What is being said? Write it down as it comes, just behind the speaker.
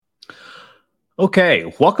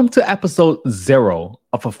Okay, welcome to episode 0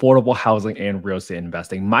 of Affordable Housing and Real Estate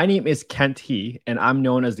Investing. My name is Kent He, and I'm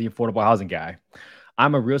known as the Affordable Housing Guy.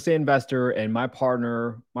 I'm a real estate investor, and my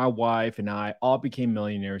partner, my wife, and I all became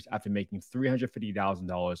millionaires after making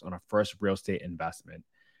 $350,000 on our first real estate investment.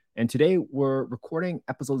 And today we're recording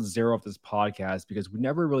episode 0 of this podcast because we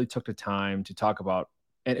never really took the time to talk about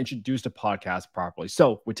and introduce the podcast properly.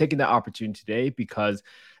 So we're taking that opportunity today because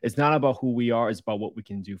it's not about who we are, it's about what we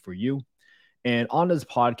can do for you. And on this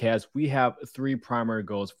podcast, we have three primary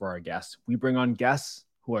goals for our guests. We bring on guests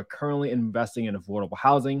who are currently investing in affordable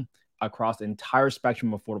housing across the entire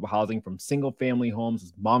spectrum of affordable housing, from single family homes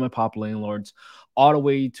as mom and pop landlords, all the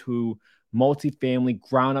way to multifamily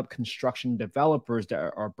ground up construction developers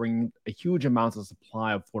that are bringing a huge amounts of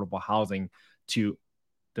supply of affordable housing to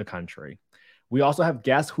the country. We also have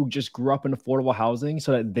guests who just grew up in affordable housing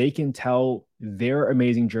so that they can tell their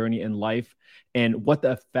amazing journey in life and what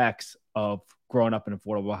the effects of growing up in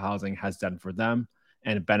affordable housing has done for them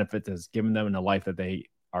and benefits has given them in the life that they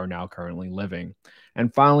are now currently living.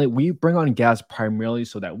 And finally, we bring on guests primarily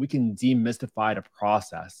so that we can demystify the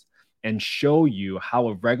process and show you how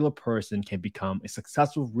a regular person can become a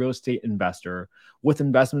successful real estate investor with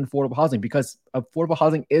investment in affordable housing, because affordable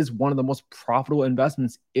housing is one of the most profitable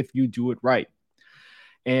investments if you do it right.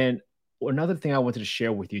 And another thing I wanted to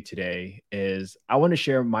share with you today is I want to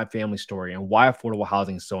share my family story and why affordable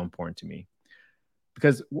housing is so important to me.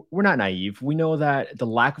 Because we're not naive. We know that the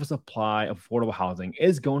lack of supply of affordable housing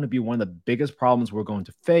is going to be one of the biggest problems we're going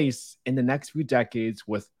to face in the next few decades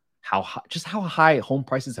with how high home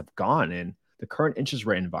prices have gone in the current interest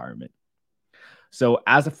rate environment. So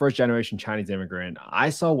as a first generation Chinese immigrant,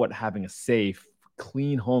 I saw what having a safe,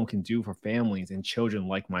 clean home can do for families and children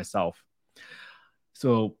like myself.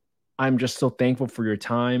 So I'm just so thankful for your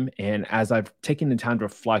time. And as I've taken the time to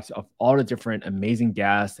reflect of all the different amazing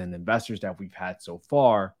guests and investors that we've had so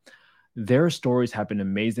far, their stories have been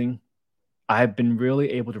amazing. I've been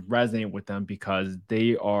really able to resonate with them because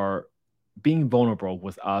they are being vulnerable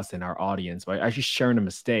with us and our audience by actually sharing the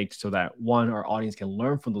mistakes so that one, our audience can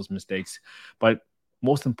learn from those mistakes. But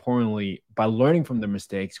most importantly, by learning from the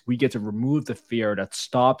mistakes, we get to remove the fear that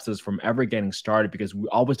stops us from ever getting started because we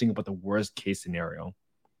always think about the worst case scenario.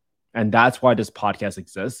 And that's why this podcast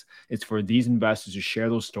exists. It's for these investors to share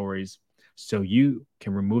those stories so you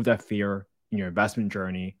can remove that fear in your investment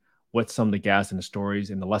journey with some of the guests and the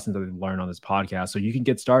stories and the lessons that they learn on this podcast so you can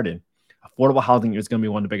get started. Affordable housing is going to be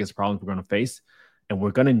one of the biggest problems we're going to face, and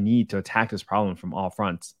we're going to need to attack this problem from all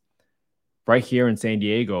fronts. Right here in San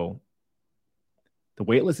Diego, the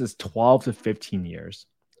waitlist is 12 to 15 years.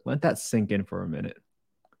 Let that sink in for a minute.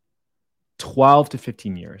 12 to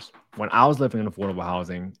 15 years. When I was living in affordable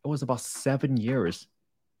housing, it was about 7 years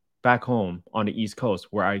back home on the East Coast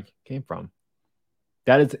where I came from.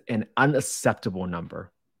 That is an unacceptable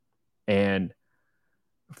number. And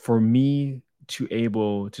for me to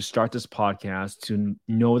able to start this podcast, to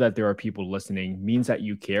know that there are people listening means that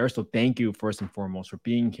you care. So thank you first and foremost for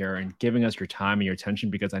being here and giving us your time and your attention,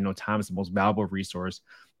 because I know time is the most valuable resource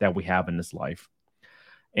that we have in this life.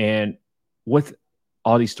 And with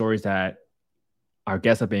all these stories that our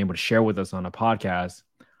guests have been able to share with us on a podcast,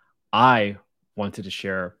 I wanted to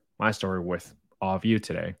share my story with all of you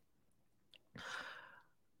today.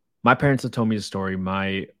 My parents have told me the story.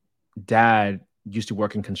 My dad used to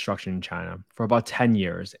work in construction in China for about 10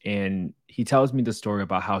 years. And he tells me the story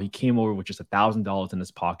about how he came over with just $1,000 in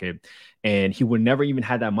his pocket. And he would never even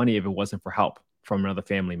had that money if it wasn't for help from another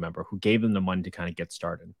family member who gave him the money to kind of get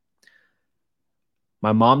started.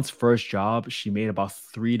 My mom's first job, she made about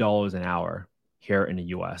 $3 an hour here in the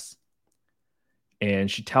US. And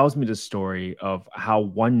she tells me the story of how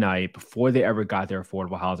one night before they ever got their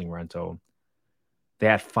affordable housing rental, they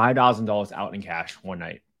had $5,000 out in cash one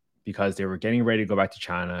night because they were getting ready to go back to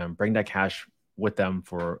China and bring that cash with them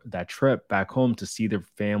for that trip back home to see their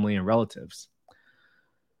family and relatives.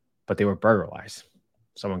 But they were burglarized.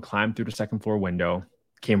 Someone climbed through the second floor window,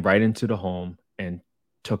 came right into the home, and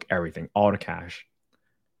took everything, all the cash.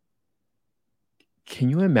 Can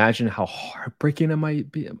you imagine how heartbreaking it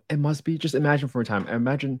might be? It must be. Just imagine for a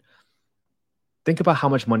time. Think about how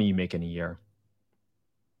much money you make in a year.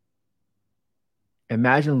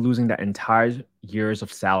 Imagine losing that entire years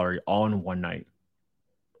of salary all in one night.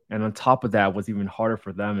 And on top of that, what's even harder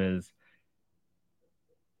for them is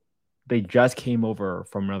they just came over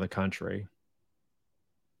from another country.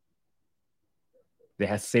 They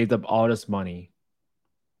had saved up all this money,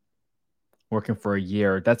 working for a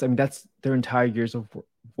year. That's their entire years of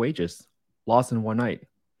wages lost in one night.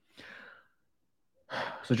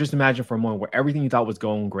 So just imagine for a moment where everything you thought was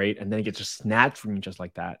going great and then it gets just snatched from you just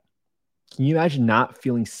like that. Can you imagine not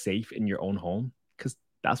feeling safe in your own home? Because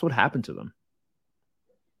that's what happened to them.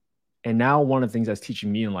 And now one of the things that's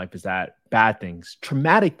teaching me in life is that bad things,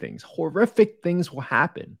 traumatic things, horrific things will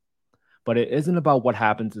happen. But it isn't about what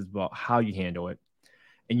happens, it's about how you handle it.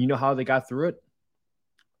 And you know how they got through it?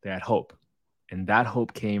 They had hope. And that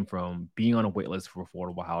hope came from being on a wait list for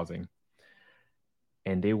affordable housing.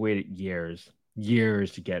 And they waited years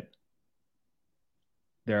to get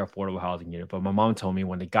their affordable housing unit. But my mom told me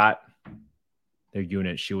when they got their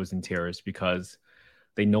unit, she was in tears because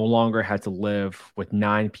they no longer had to live with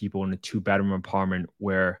 9 people in a 2-bedroom apartment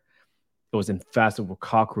where it was infested with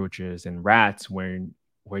cockroaches and rats.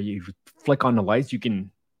 Where you flick on the lights, you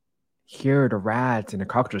can hear the rats and the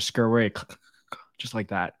cockroaches scurry away, just like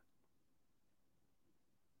that.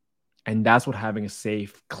 And that's what having a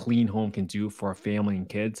safe, clean home can do for a family and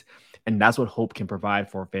kids. And that's what hope can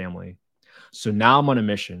provide for a family. So now I'm on a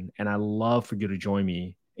mission, and I love for you to join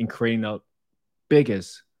me in creating the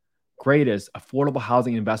biggest, greatest affordable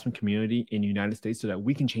housing investment community in the United States so that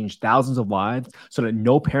we can change thousands of lives, so that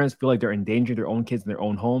no parents feel like they're endangering their own kids in their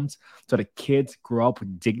own homes, so that kids grow up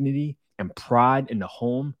with dignity and pride in the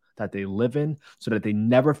home that they live in, so that they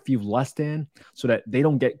never feel less than, so that they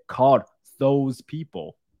don't get called those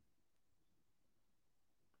people.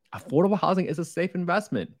 Affordable housing is a safe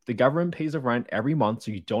investment. The government pays the rent every month,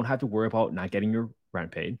 so you don't have to worry about not getting your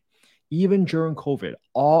rent paid. Even during COVID,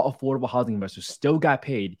 all affordable housing investors still got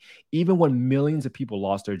paid, even when millions of people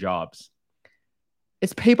lost their jobs.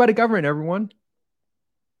 It's paid by the government, everyone.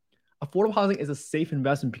 Affordable housing is a safe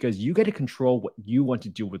investment because you get to control what you want to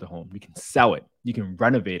do with the home. You can sell it, you can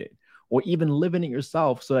renovate it, or even live in it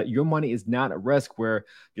yourself so that your money is not at risk where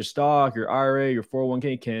your stock, your IRA, your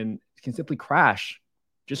 401k can simply crash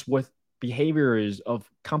just with behaviors of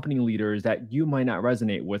company leaders that you might not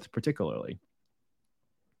resonate with particularly.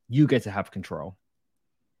 You get to have control.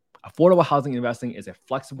 Affordable housing investing is a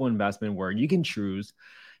flexible investment where you can choose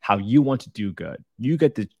how you want to do good. You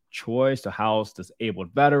get the choice to house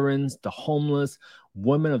disabled veterans, the homeless,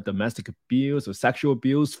 women of domestic abuse or sexual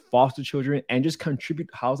abuse, foster children, and just contribute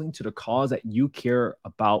housing to the cause that you care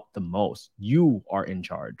about the most. You are in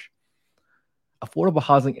charge. Affordable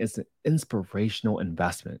housing is an inspirational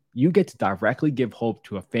investment. You get to directly give hope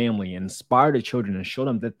to a family and inspire the children and show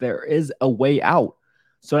them that there is a way out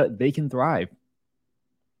so that they can thrive.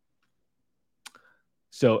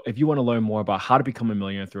 So if you want to learn more about how to become a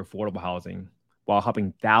millionaire through affordable housing while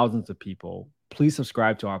helping thousands of people, please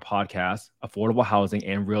subscribe to our podcast, Affordable Housing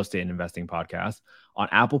and Real Estate Investing Podcast, on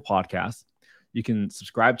Apple Podcasts. You can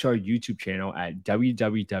subscribe to our YouTube channel at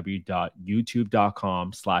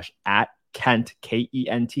www.youtube.com/@Kent, Kent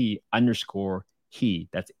 _he.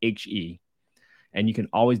 That's HE. And you can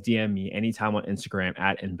always DM me anytime on Instagram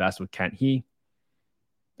at @InvestWithKentHe.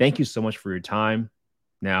 Thank you so much for your time.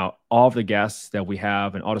 Now, all of the guests that we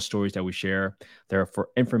have and all the stories that we share, they're for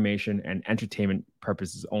information and entertainment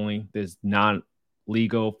purposes only. There's not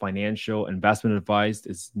legal, financial, investment advice.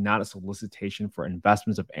 It's not a solicitation for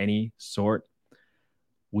investments of any sort.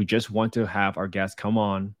 We just want to have our guests come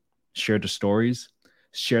on, share the stories,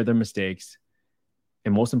 share their mistakes,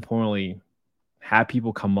 and most importantly, have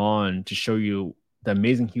people come on to show you the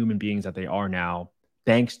amazing human beings that they are now,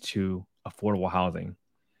 thanks to affordable housing.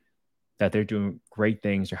 That they're doing great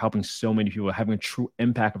things. They're helping so many people, having a true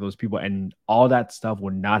impact of those people. And all that stuff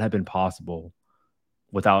would not have been possible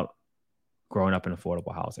without growing up in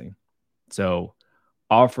affordable housing. So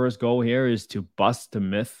our first goal here is to bust the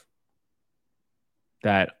myth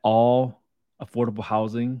that all affordable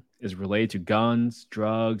housing is related to guns,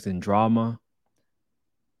 drugs, and drama.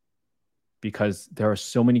 Because there are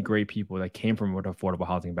so many great people that came from an affordable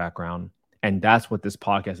housing background. And that's what this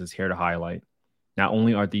podcast is here to highlight. Not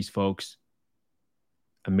only are these folks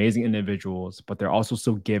amazing individuals, but they're also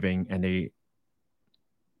so giving, and they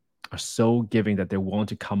are so giving that they're willing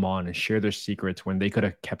to come on and share their secrets when they could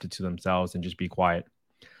have kept it to themselves and just be quiet.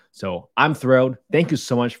 So I'm thrilled. Thank you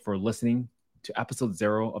so much for listening to episode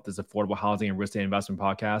 0 of this Affordable Housing and Real Estate Investment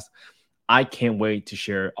Podcast. I can't wait to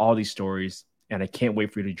share all these stories, and I can't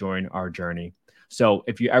wait for you to join our journey. So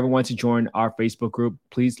if you ever want to join our Facebook group,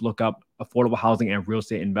 please look up Affordable Housing and Real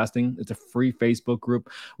Estate Investing. It's a free Facebook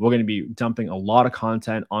group. We're going to be dumping a lot of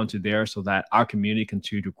content onto there so that our community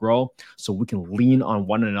continue to grow, so we can lean on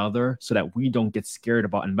one another so that we don't get scared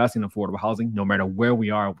about investing in affordable housing no matter where we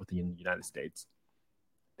are within the United States.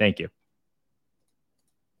 Thank you.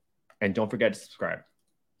 And don't forget to subscribe.